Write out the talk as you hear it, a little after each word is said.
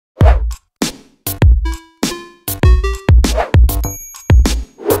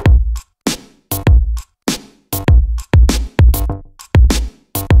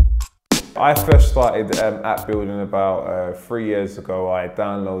I first started app building about 3 years ago. I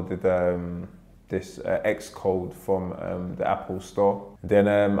downloaded this Xcode from the Apple Store. Then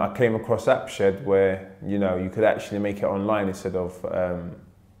I came across AppShed, where you could actually make it online instead of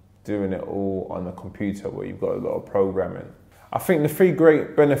doing it all on a computer where you've got a lot of programming. I think the three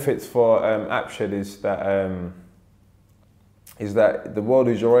great benefits for AppShed is that the world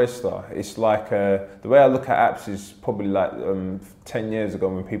is your oyster. It's like, the way I look at apps is probably like 10 years ago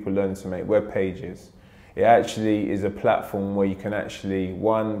when people learned to make web pages. It actually is a platform where you can actually,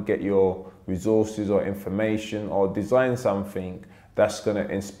 one, get your resources or information or design something that's gonna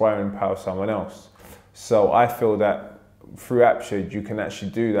inspire and empower someone else. So I feel that through AppShed, you can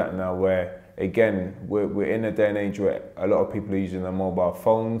actually do that now where, again, we're in a day and age where a lot of people are using their mobile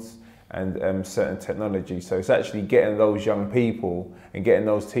phones and certain technology. So it's actually getting those young people and getting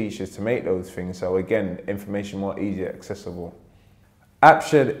those teachers to make those things. So again, information more easily accessible.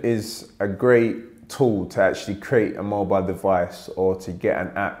 AppShed is a great tool to actually create a mobile device or to get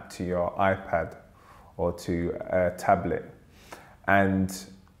an app to your iPad or to a tablet. And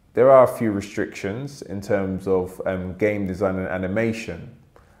there are a few restrictions in terms of game design and animation,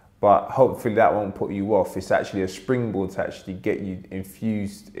 but hopefully that won't put you off. It's actually a springboard to actually get you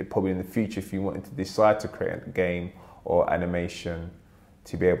infused, probably in the future, if you wanted to decide to create a game or animation,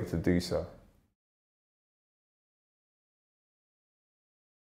 to be able to do so.